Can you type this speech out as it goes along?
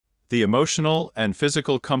The emotional and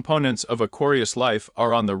physical components of Aquarius life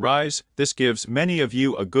are on the rise. This gives many of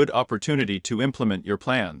you a good opportunity to implement your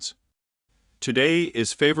plans. Today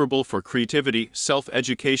is favorable for creativity,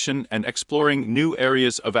 self-education, and exploring new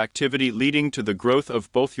areas of activity, leading to the growth of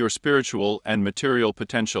both your spiritual and material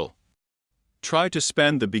potential. Try to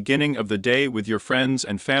spend the beginning of the day with your friends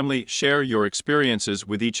and family. Share your experiences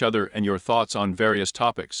with each other and your thoughts on various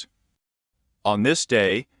topics. On this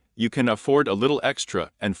day, you can afford a little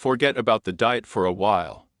extra and forget about the diet for a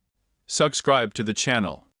while. Subscribe to the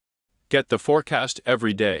channel. Get the forecast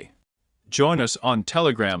every day. Join us on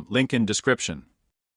Telegram, link in description.